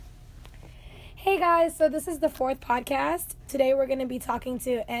Hey guys, so this is the fourth podcast. Today we're going to be talking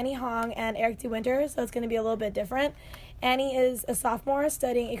to Annie Hong and Eric De Winter, so it's going to be a little bit different. Annie is a sophomore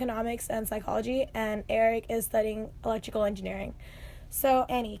studying economics and psychology, and Eric is studying electrical engineering. So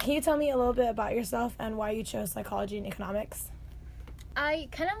Annie, can you tell me a little bit about yourself and why you chose psychology and economics? I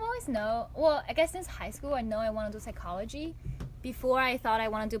kind of always know, well, I guess since high school I know I want to do psychology. Before I thought I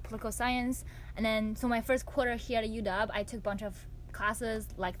want to do political science, and then so my first quarter here at UW I took a bunch of classes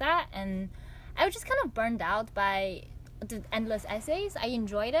like that, and I was just kind of burned out by the endless essays. I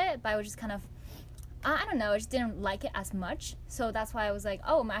enjoyed it, but I was just kind of, I don't know, I just didn't like it as much. So that's why I was like,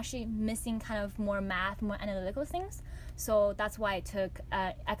 oh, I'm actually missing kind of more math, more analytical things. So that's why I took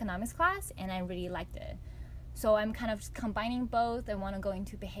economics class, and I really liked it. So I'm kind of combining both. I want to go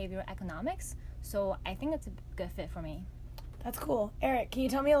into behavioral economics. So I think it's a good fit for me. That's cool. Eric, can you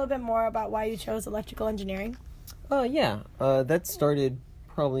tell me a little bit more about why you chose electrical engineering? That started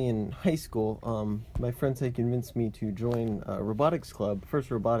probably in high school. My friends had convinced me to join a robotics club, First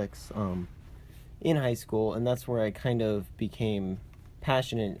Robotics, in high school, and that's where I kind of became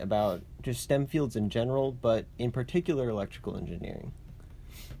passionate about just STEM fields in general, but in particular electrical engineering.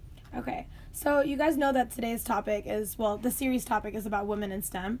 Okay, so you guys know that today's topic is, the series topic is about women in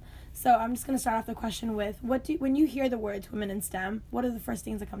STEM. So I'm just going to start off the question with, when you hear the words women in STEM, what are the first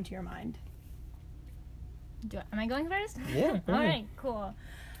things that come to your mind? Am I going first? Yeah. All right, cool.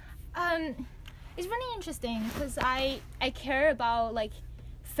 It's really interesting because I care about like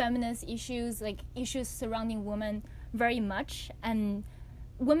feminist issues, like issues surrounding women very much, and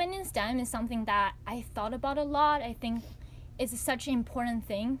women in STEM is something that I thought about a lot. I think it's such an important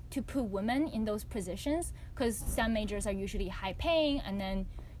thing to put women in those positions because STEM majors are usually high paying, and then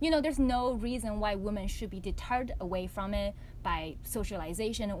there's no reason why women should be deterred away from it by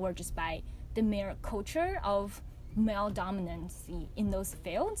socialization or just by the mere culture of male dominance in those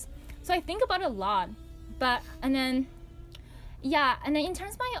fields. So I think about it a lot. And then in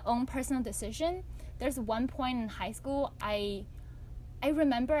terms of my own personal decision, there's one point in high school I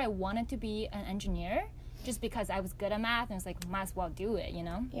remember I wanted to be an engineer just because I was good at math and it's like might as well do it,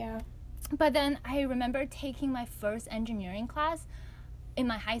 Yeah. But then I remember taking my first engineering class in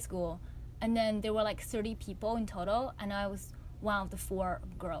my high school, and then there were like 30 people in total, and I was one of the 4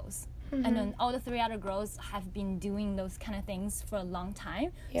 girls. Mm-hmm. And then all the 3 other girls have been doing those kind of things for a long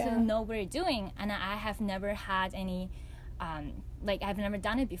time. Yeah. So know what you're doing. And I have never had any, I've never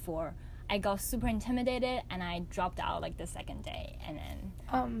done it before. I got super intimidated and I dropped out like the second day. And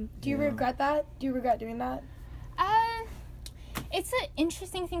then. Do you regret that? Do you regret doing that? It's an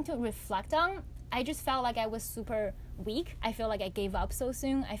interesting thing to reflect on. I just felt like I was super weak. I feel like I gave up so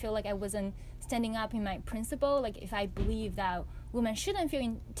soon. I feel like I wasn't standing up in my principle. Like if I believe that women shouldn't feel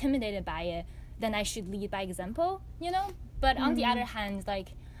intimidated by it, then I should lead by example, But on the other hand,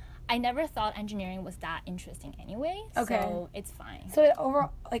 like I never thought engineering was that interesting anyway. Okay. So it's fine. So it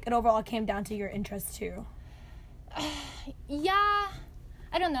overall came down to your interests too. Yeah.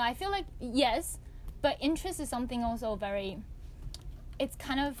 I don't know. I feel like yes, but interest is something also it's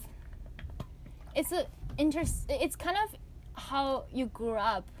kind of how you grew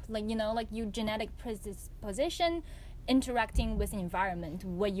up, like your genetic predisposition interacting with the environment,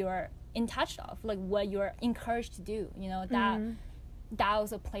 what you're in touch of, like what you're encouraged to do, that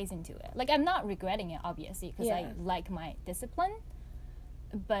also plays into it. Like I'm not regretting it obviously because I like my discipline,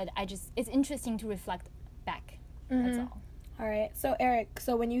 but it's interesting to reflect back. That's all. All right, so Eric,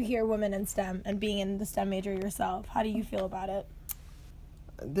 when you hear women in STEM and being in the STEM major yourself, how do you feel about it?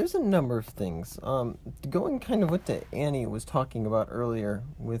 There's a number of things. Going kind of what Annie was talking about earlier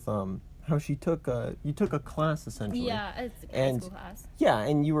with how she took you took a class essentially. Yeah, it's a high school class. Yeah,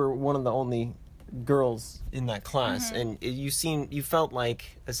 and you were one of the only girls in that class, and you felt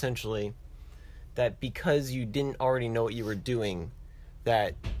like essentially that because you didn't already know what you were doing,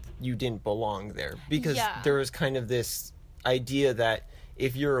 that you didn't belong there because there was kind of this idea that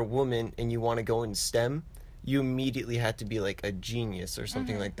if you're a woman and you want to go in STEM, you immediately had to be like a genius or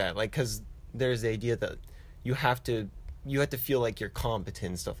something like that, like because there's the idea that you have to feel like you're competent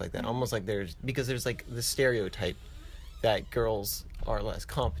and stuff like that, almost like there's like the stereotype that girls are less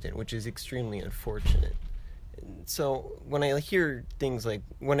competent, which is extremely unfortunate. So when I hear things like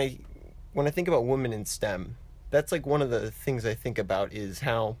when I think about women in STEM, that's like one of the things I think about is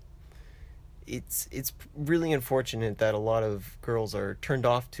how it's really unfortunate that a lot of girls are turned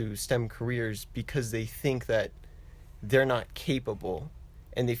off to STEM careers because they think that they're not capable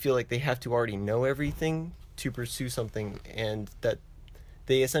and they feel like they have to already know everything to pursue something, and that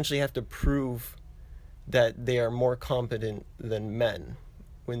they essentially have to prove that they are more competent than men,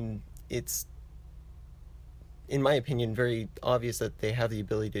 when it's, in my opinion, very obvious that they have the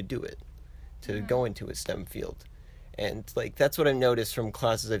ability to do it. to go into a STEM field. And like that's what I've noticed from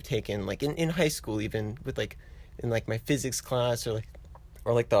classes I've taken, like in high school, even with like in like my physics class or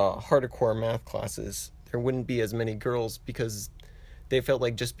like the hardcore math classes, there wouldn't be as many girls because they felt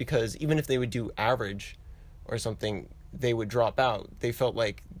like just because even if they would do average or something, they would drop out. They felt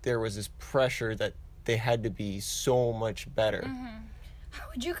like there was this pressure that they had to be so much better. How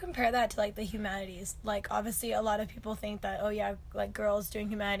would you compare that to like the humanities? Like obviously a lot of people think that, oh yeah, like girls doing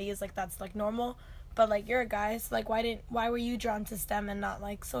humanities, like that's like normal. But like you're a guy, so like why were you drawn to STEM and not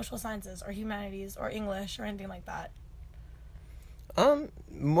like social sciences or humanities or English or anything like that?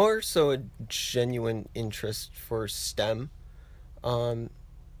 More so a genuine interest for STEM. I'm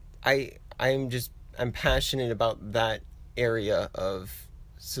passionate about that area of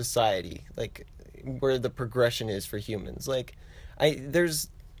society, like where the progression is for humans. Like there's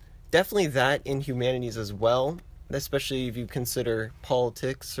definitely that in humanities as well, especially if you consider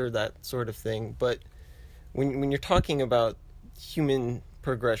politics or that sort of thing. But when you're talking about human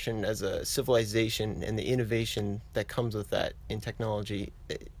progression as a civilization and the innovation that comes with that in technology,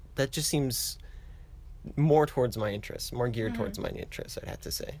 that just seems more towards my interests, more geared towards my interests, I'd have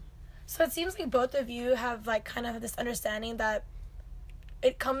to say. So it seems like both of you have like kind of this understanding that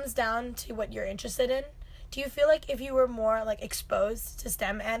it comes down to what you're interested in. Do you feel like if you were more like exposed to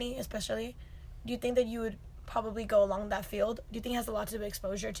STEM, Annie, especially, do you think that you would probably go along that field? Do you think it has a lot to do with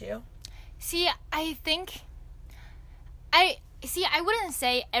exposure too? See, I wouldn't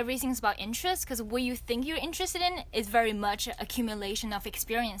say everything's about interest, because what you think you're interested in is very much an accumulation of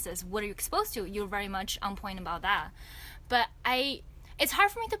experiences. What are you exposed to? You're very much on point about that. But it's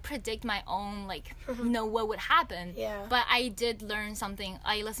hard for me to predict my own, like, what would happen. Yeah. But I did learn something.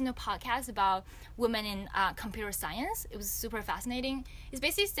 I listened to a podcast about women in computer science. It was super fascinating. It's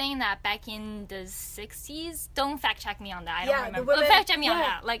basically saying that back in the 60s, don't fact check me on that. I don't remember. Fact check me on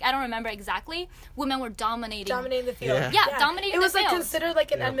that. Like, I don't remember exactly. Women were dominating the field. Yeah, dominating the field. It was like considered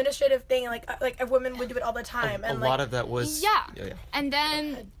like an administrative thing. Like a woman would do it all the time. A lot of that was... Yeah.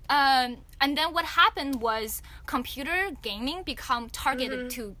 And then what happened was computer gaming become targeted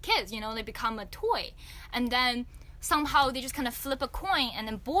to kids, they become a toy. And then somehow they just kind of flip a coin, and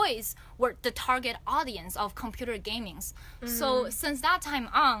then boys were the target audience of computer gamings. So since that time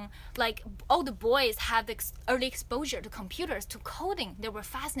on, like all the boys had the early exposure to computers, to coding. They were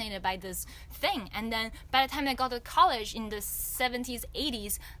fascinated by this thing. And then by the time they got to college in the 70s,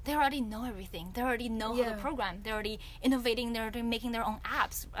 80s, they already know everything. They already know how to program. They're already innovating. They're already making their own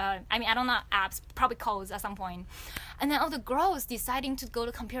apps. I don't know apps, probably codes at some point. And then all the girls deciding to go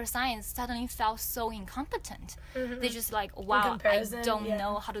to computer science suddenly felt so incompetent. They just like, wow, I don't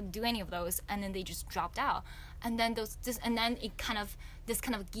know how to do any of those. And then they just dropped out. And then this kind of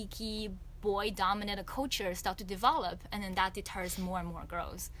geeky boy-dominated culture start to develop, and then that deters more and more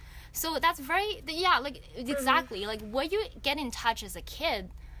girls. So that's exactly like what you get in touch as a kid.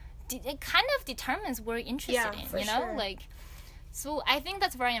 It kind of determines what you're interested in, Sure. Like. So I think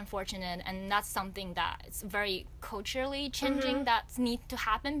that's very unfortunate, and that's something that it's very culturally changing that needs to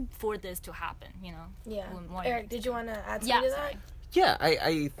happen for this to happen, Yeah. Eric, did you want to add something to that? Yeah,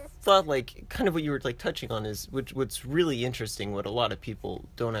 I thought like kind of what you were like touching on is what's really interesting, what a lot of people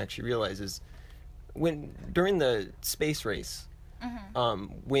don't actually realize is during the space race,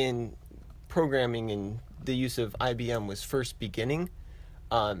 when programming and the use of IBM was first beginning,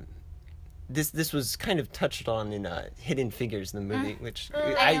 This was kind of touched on in Hidden Figures, the movie, which I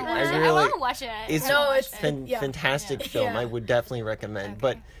really I want to watch it. It's fantastic film. I would definitely recommend.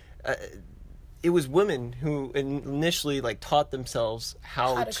 Okay. But it was women who initially like taught themselves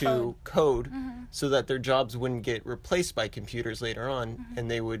how to code so that their jobs wouldn't get replaced by computers later on,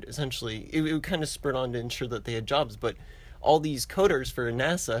 and they would essentially it would kind of spurt on to ensure that they had jobs. But all these coders for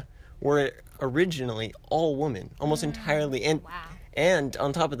NASA were originally all women, almost entirely, and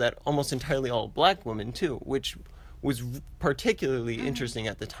on top of that, almost entirely all black women too, which was particularly interesting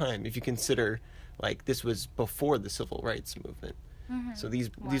at the time if you consider like this was before the civil rights movement. So these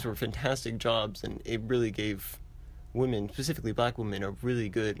were fantastic jobs, and it really gave women, specifically black women, a really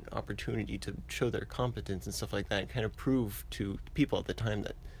good opportunity to show their competence and stuff like that, and kind of prove to people at the time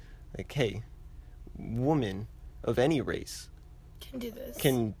that, like, hey, women of any race Can do this.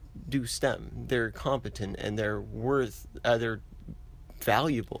 Can do STEM. They're competent and they're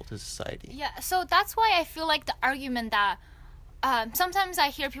valuable to society. Yeah, so that's why I feel like the argument that sometimes I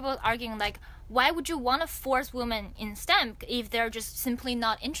hear people arguing like, why would you want to force women in STEM if they're just simply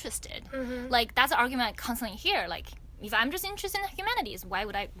not interested? Like, that's an argument I constantly hear. Like, if I'm just interested in humanities, why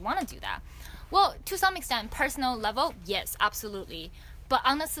would I want to do that? Well, to some extent, personal level, yes, absolutely. But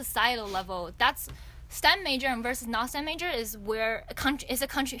on a societal level, that's STEM major versus not STEM major is where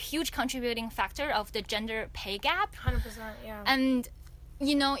huge contributing factor of the gender pay gap. 100%, yeah. And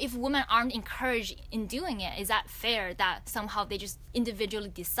if women aren't encouraged in doing it, is that fair that somehow they just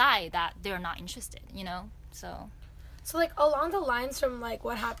individually decide that they're not interested? So like along the lines from like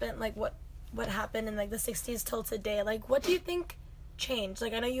what happened, like what happened in like the 60s till today, like what do you think changed?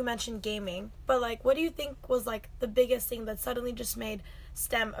 Like I know you mentioned gaming, but like what do you think was like the biggest thing that suddenly just made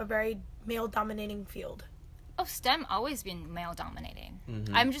STEM a very male dominating field? STEM always been male dominating.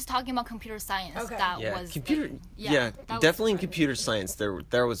 Mm-hmm. I'm just talking about computer science. Okay. Definitely in computer science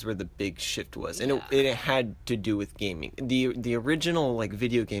there was where the big shift was, and it had to do with gaming. The original like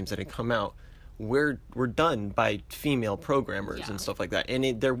video games that had come out were done by female programmers and stuff like that,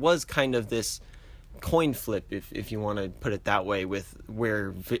 and there was kind of this coin flip, if you want to put it that way, with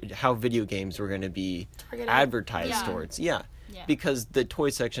how video games were going to be advertised towards. Yeah, because the toy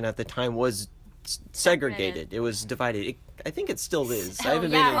section at the time was segregated. It was divided. I think it still is. I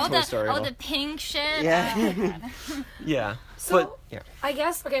haven't been in a toy store. All the pink shit. Yeah. Yeah. So, I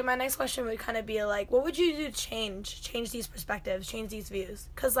guess, my next question would kind of be like, what would you do to change these perspectives, change these views?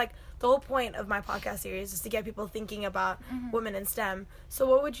 Because, like, the whole point of my podcast series is to get people thinking about women in STEM. So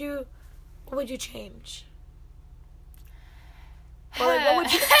what would you change? Or like, what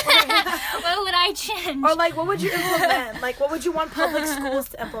would you... What would I change? Or like, what would you implement? Like, what would you want public schools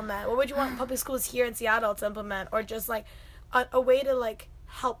to implement? What would you want public schools here in Seattle to implement? Or just like a way to like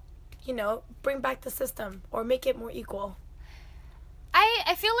help, bring back the system or make it more equal?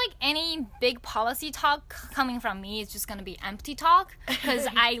 I feel like any big policy talk coming from me is just going to be empty talk, because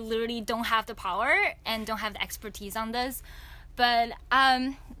I literally don't have the power and don't have the expertise on this. But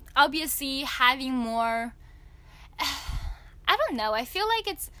obviously having more... I don't know. I feel like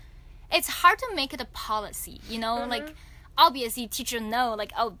it's hard to make it a policy, like obviously teachers know,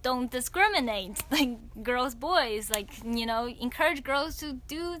 like, oh, don't discriminate, like girls, boys, like, encourage girls to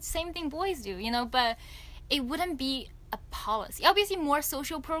do the same thing boys do, but it wouldn't be a policy. Obviously more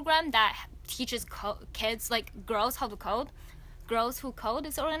social program that teaches kids, like girls, how to code. Girls Who Code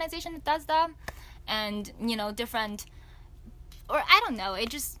is an organization that does that, and different, or I don't know,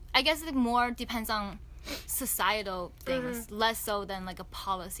 I guess it more depends on societal things, less so than like a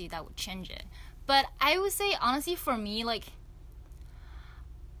policy that would change it. But I would say honestly, for me, like,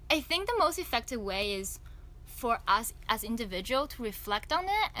 I think the most effective way is for us as individual to reflect on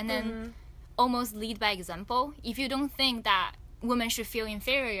it and then almost lead by example. If you don't think that women should feel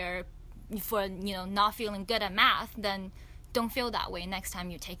inferior for not feeling good at math, then don't feel that way next time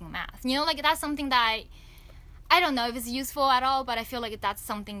you're taking math. Like that's something that I don't know if it's useful at all, but I feel like that's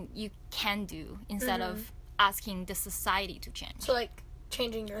something you can do instead of asking the society to change. So, like,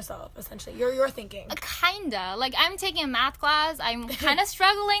 changing yourself, essentially. You're thinking. Kinda. Like, I'm taking a math class. I'm kind of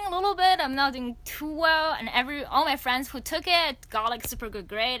struggling a little bit. I'm not doing too well. And all my friends who took it got, like, super good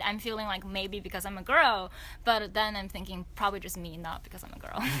grade. I'm feeling like maybe because I'm a girl. But then I'm thinking probably just me, not because I'm a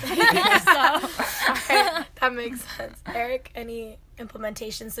girl. So. Right. That makes sense. Eric, any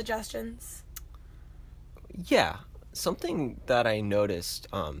implementation suggestions? Yeah, something that I noticed,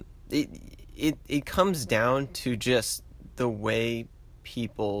 it comes down to just the way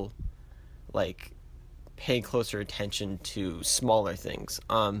people like pay closer attention to smaller things.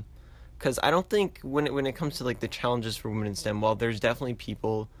 Because I don't think when it comes to like the challenges for women in STEM, while there's definitely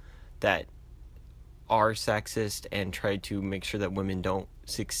people that are sexist and try to make sure that women don't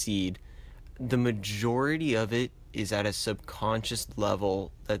succeed, the majority of it is at a subconscious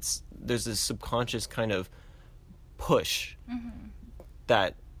level. There's a subconscious kind of push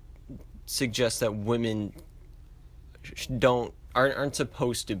that suggests that women aren't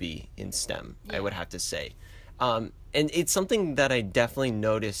supposed to be in STEM. I would have to say, and it's something that I definitely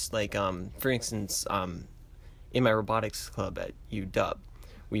noticed. Like, for instance, in my robotics club at UW,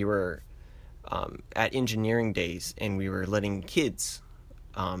 we were at engineering days, and we were letting kids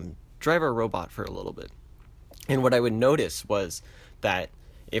drive our robot for a little bit. And what I would notice was that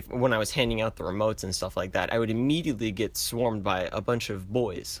when I was handing out the remotes and stuff like that, I would immediately get swarmed by a bunch of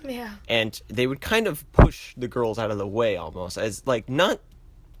boys. Yeah. And they would kind of push the girls out of the way almost, as like not.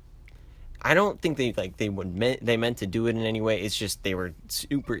 I don't think they meant to do it in any way. It's just they were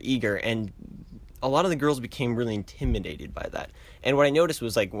super eager, and a lot of the girls became really intimidated by that. And what I noticed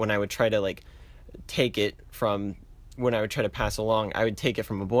was, like, when I would try to like take it from. When I would try to pass along, I would take it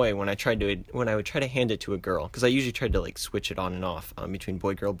from a boy. When I would try to hand it to a girl, because I usually tried to like switch it on and off between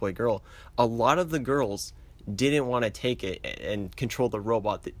boy girl. A lot of the girls didn't want to take it and control the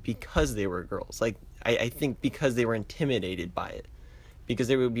robot because they were girls. Like I think because they were intimidated by it, because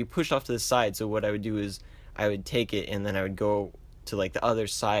they would be pushed off to the side. So what I would do is I would take it and then I would go to like the other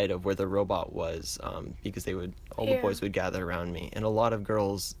side of where the robot was, because all the boys would gather around me, and a lot of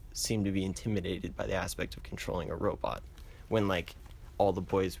girls seemed to be intimidated by the aspect of controlling a robot, when like all the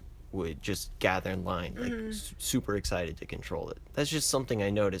boys would just gather in line, like super excited to control it. That's just something I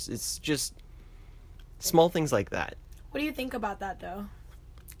noticed. It's just small things like that. What do you think about that though?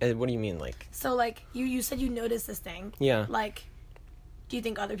 What do you mean, like? So like you said you noticed this thing. Yeah. Like, do you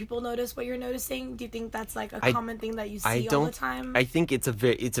think other people notice what you're noticing? Do you think that's like a common thing that you see all the time? I think it's a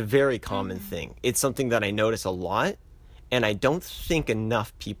very common thing. It's something that I notice a lot, and I don't think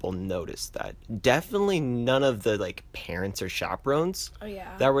enough people notice that. Definitely none of the like parents or chaperones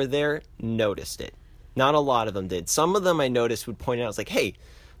that were there noticed it. Not a lot of them did. Some of them I noticed would point out, it's like, hey,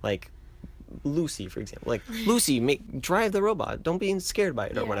 like Lucy, for example, like Lucy, drive the robot. Don't be scared by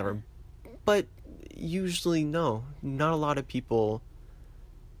it or whatever. But usually, no, not a lot of people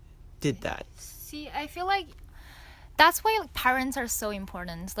did that. See, I feel like that's why like, parents are so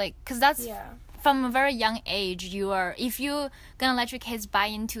important. Like, because that's from a very young age. If you gonna let your kids buy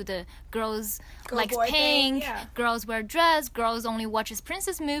into the girls like pink, girls wear dress, girls only watches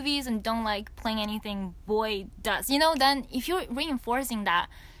princess movies and don't like playing anything boy does. Then if you're reinforcing that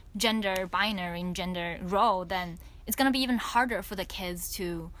gender binary and gender role, then it's gonna be even harder for the kids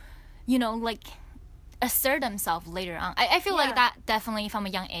to, like assert themselves later on. I feel like that definitely from a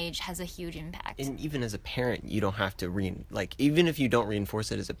young age has a huge impact. And even as a parent, you don't have to even if you don't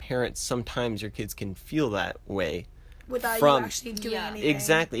reinforce it as a parent, sometimes your kids can feel that way without you actually doing anything.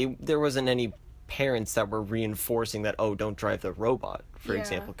 Exactly. There wasn't any parents that were reinforcing that, oh, don't drive the robot, for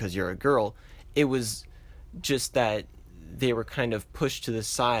example, because you're a girl. It was just that they were kind of pushed to the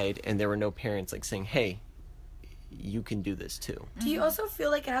side, and there were no parents like saying, hey, you can do this too. Do you also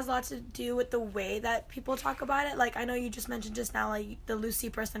feel like it has a lot to do with the way that people talk about it? Like, I know you just mentioned just now, like, the Lucy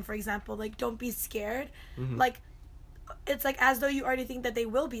person, for example, like, don't be scared. Like, it's like as though you already think that they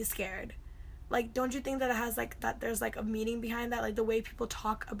will be scared. Like, don't you think that it has, like, that there's, like, a meaning behind that? Like, the way people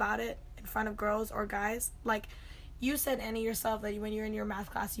talk about it in front of girls or guys? Like, you said, Annie, yourself, that when you're in your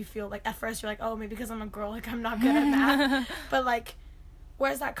math class, you feel like, at first, you're like, oh, maybe because I'm a girl, like, I'm not good at math. But, like,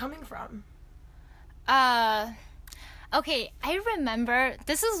 where's that coming from? Okay, I remember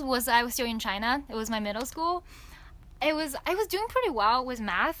was I was still in China. It was my middle school. I was doing pretty well with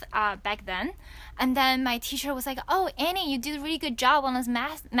math back then, and then my teacher was like, "Oh, Annie, you did a really good job on this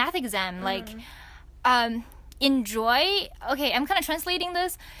math exam. Like, enjoy." Okay, I'm kind of translating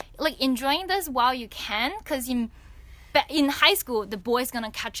this, like enjoying this while you can, because in high school the boys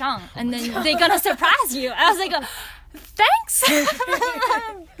gonna catch on, and then they're gonna surprise you. I was like, thanks,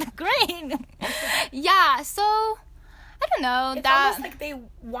 great, yeah. So. I don't know. It's almost like they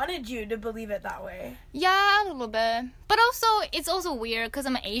wanted you to believe it that way. Yeah, a little bit. But also, it's also weird because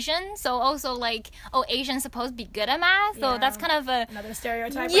I'm Asian. So also like, Asians supposed to be good at math. So that's kind of another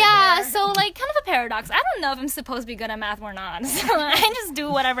stereotype. Yeah, right, so like kind of a paradox. I don't know if I'm supposed to be good at math or not. So I just do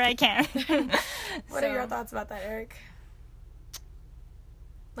whatever I can. What are your thoughts about that, Eric?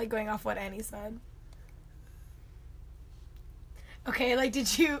 Like going off what Annie said. Okay, like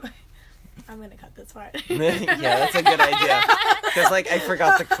did you... I'm gonna cut this part. Yeah, that's a good idea. Because, like, I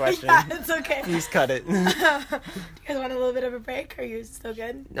forgot the question. Yeah, it's okay. Please cut it. Do you guys want a little bit of a break? Are you still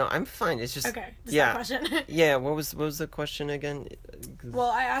good? No, I'm fine. It's just... Okay, the question. Yeah, what was the question again?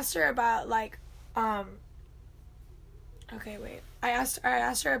 Well, I asked her about, like, okay, wait. I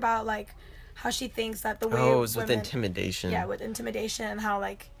asked her about, like, how she thinks that the way it was with intimidation. Yeah, with intimidation and how,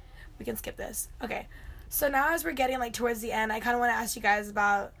 like, we can skip this. Okay. So now as we're getting, like, towards the end, I kind of want to ask you guys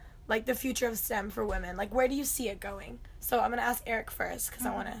about... like the future of STEM for women. Like, where do you see it going? So I'm gonna ask Eric first because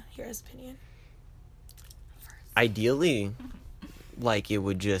I want to hear his opinion. Ideally, like, it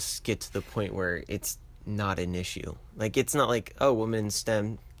would just get to the point where it's not an issue. Like, it's not like, oh, women in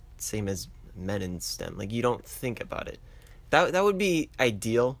STEM same as men in STEM. Like, you don't think about it. That would be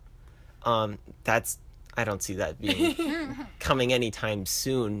ideal. I don't see that being coming anytime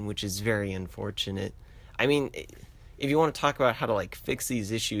soon, which is very unfortunate. I mean, if you want to talk about how to, like, fix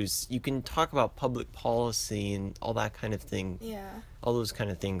these issues, you can talk about public policy and all that kind of thing. Yeah. All those kind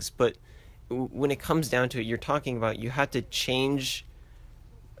of things. But when it comes down to it, you're talking about you have to change,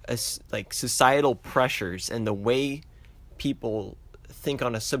 like, societal pressures and the way people think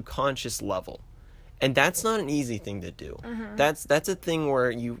on a subconscious level. And that's not an easy thing to do. Mm-hmm. That's a thing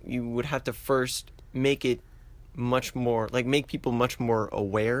where you would have to first make it much more, like, make people much more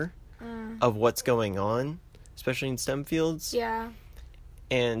aware of what's going on, especially in STEM fields. Yeah.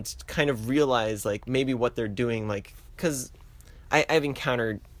 And kind of realize, like, maybe what they're doing, like, because I've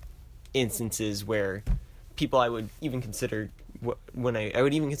encountered instances where people I would even consider, when I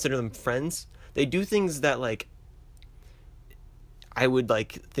would even consider them friends, they do things that, like, I would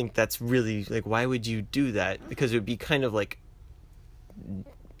like think that's really like, why would you do that? Because it would be kind of like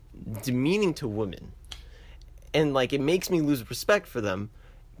demeaning to women, and like it makes me lose respect for them.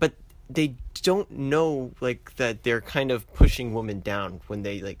 But they don't know like that they're kind of pushing women down when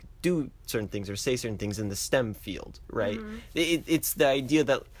they like do certain things or say certain things in the STEM field, right? It's the idea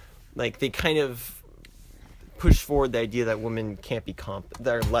that like they kind of push forward the idea that women can't be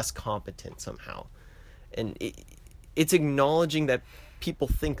they're less competent somehow, and it's acknowledging that people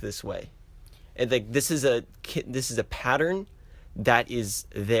think this way, and like this is a pattern that is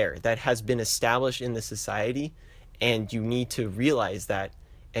there, that has been established in the society, and you need to realize that,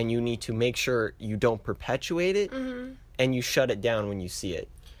 and you need to make sure you don't perpetuate it, and you shut it down when you see it.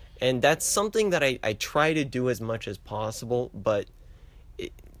 And that's something that I try to do as much as possible, but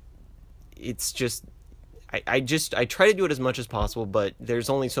it's just I try to do it as much as possible, but there's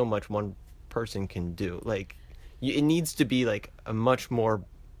only so much one person can do. Like it needs to be like a much more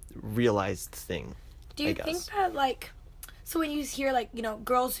realized thing. Do you think that like, so when you hear like, you know,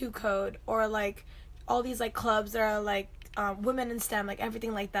 Girls Who Code, or like all these like clubs that are like women in STEM, like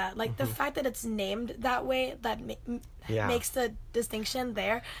everything like that, like the fact that it's named that way, that makes the distinction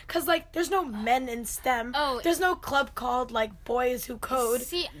there, because like there's no men in STEM. There's no club called like Boys Who Code.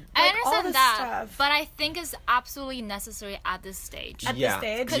 See, like, I understand that, stuff. but I think it's absolutely necessary at this stage.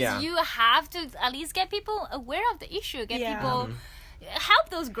 Because you have to at least get people aware of the issue, get people help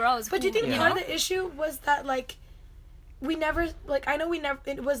those girls. But do you think part of the issue was that like we never, like, I know we never,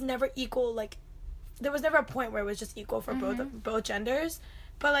 it was never equal, like there was never a point where it was just equal for both genders,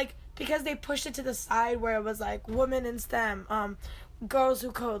 but like because they pushed it to the side where it was like women in STEM, Girls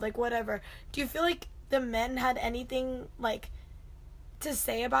Who Code, like whatever, do you feel like the men had anything like to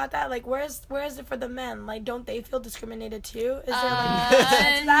say about that? Like where is it for the men? Like don't they feel discriminated too? Is there like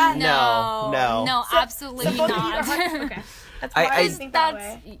sense that? No, so, absolutely not. Okay, that's why I think that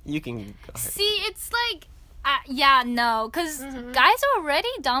way. You can go ahead. See, it's like because guys are already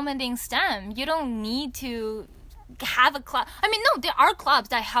dominating STEM. You don't need to have a club. I mean, no, there are clubs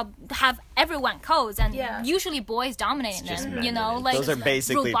that have everyone codes, and usually boys dominating them. You know, like those are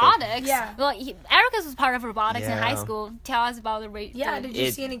basically robotics. Well, Erica was part of robotics in high school. Tell us about the did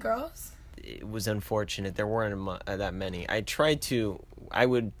you see any girls? It was unfortunate. There weren't that many. I would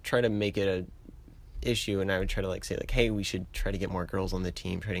try to make it a issue, and I would try to like say like, hey, we should try to get more girls on the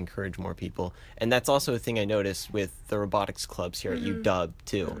team, try to encourage more people. And that's also a thing I noticed with the robotics clubs here at UW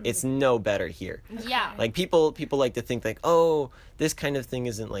too. It's no better here. Like people like to think like, oh, this kind of thing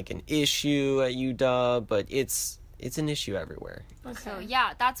isn't like an issue at UW, but it's an issue everywhere. So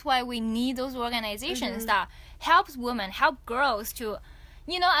that's why we need those organizations that helps women, help girls to,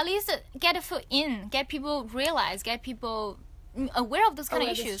 you know, at least get a foot in, get people realize, get people aware of those kind of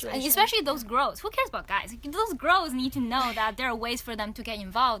issues, and especially those girls. Who cares about guys? Those girls need to know that there are ways for them to get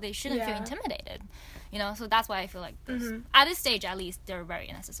involved. They shouldn't feel intimidated, you know. So that's why I feel like at this stage, at least, they're very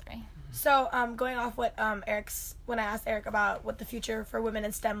necessary. So going off what when I asked Eric about what the future for women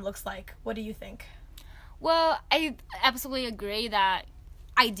in STEM looks like, what do you think? Well, I absolutely agree that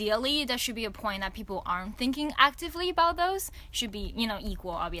ideally there should be a point that people aren't thinking actively about those. Should be, you know,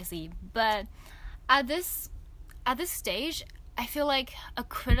 equal, obviously, but at this stage, I feel like a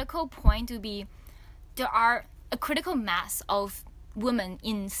critical point would be there are a critical mass of women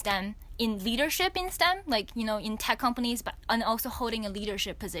in STEM, in leadership in STEM, like, you know, in tech companies, but and also holding a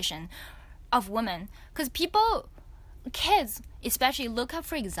leadership position of women. Because kids especially, look up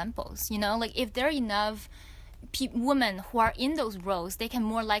for examples, you know, like if there are enough women who are in those roles, they can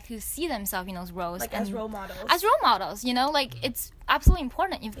more likely see themselves in those roles, like as role models. You know, like it's absolutely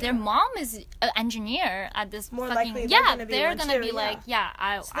important. If their mom is an engineer at this, more fucking, likely they're gonna be like,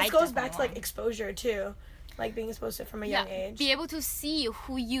 so this goes back to like exposure too, like being exposed to it from a young age. Be able to see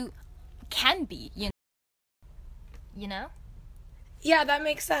who you can be, you know. Yeah, that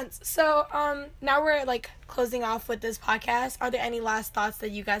makes sense. So now we're like closing off with this podcast. Are there any last thoughts that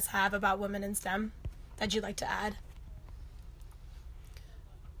you guys have about women in STEM that you'd like to add?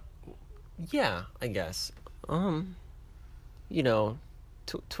 Yeah, I guess. You know,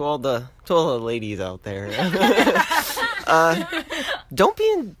 to all the ladies out there, don't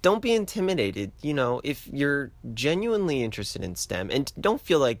be intimidated. You know, if you're genuinely interested in STEM, and don't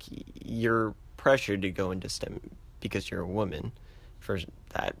feel like you're pressured to go into STEM because you're a woman. For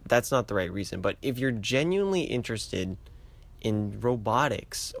that's not the right reason. But if you're genuinely interested in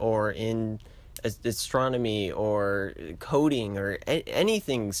robotics or in astronomy or coding or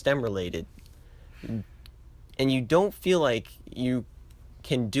anything STEM related, and you don't feel like you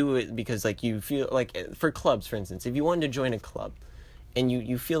can do it because like you feel like, for clubs for instance, if you wanted to join a club and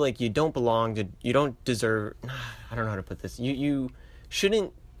you feel like you don't belong, you don't deserve, I don't know how to put this, you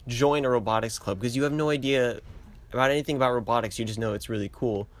shouldn't join a robotics club because you have no idea about anything about robotics. You just know it's really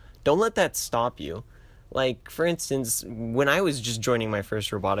cool. Don't let that stop you. Like, for instance, when I was just joining my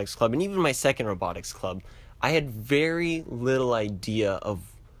first robotics club and even my second robotics club, I had very little idea of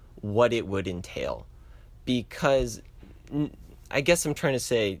what it would entail. Because I guess I'm trying to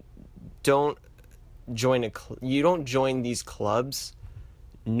say, you don't join these clubs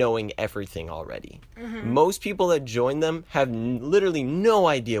knowing everything already. Most people that join them have literally no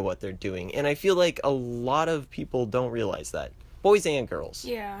idea what they're doing. And I feel like a lot of people don't realize that. Boys and girls.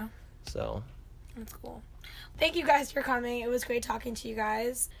 Yeah. So... That's cool. Thank you guys for coming. It was great talking to you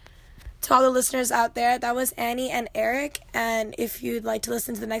guys. To all the listeners out there, that was Annie and Eric. And if you'd like to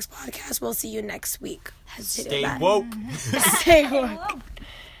listen to the next podcast, we'll see you next week. Stay woke. Stay woke.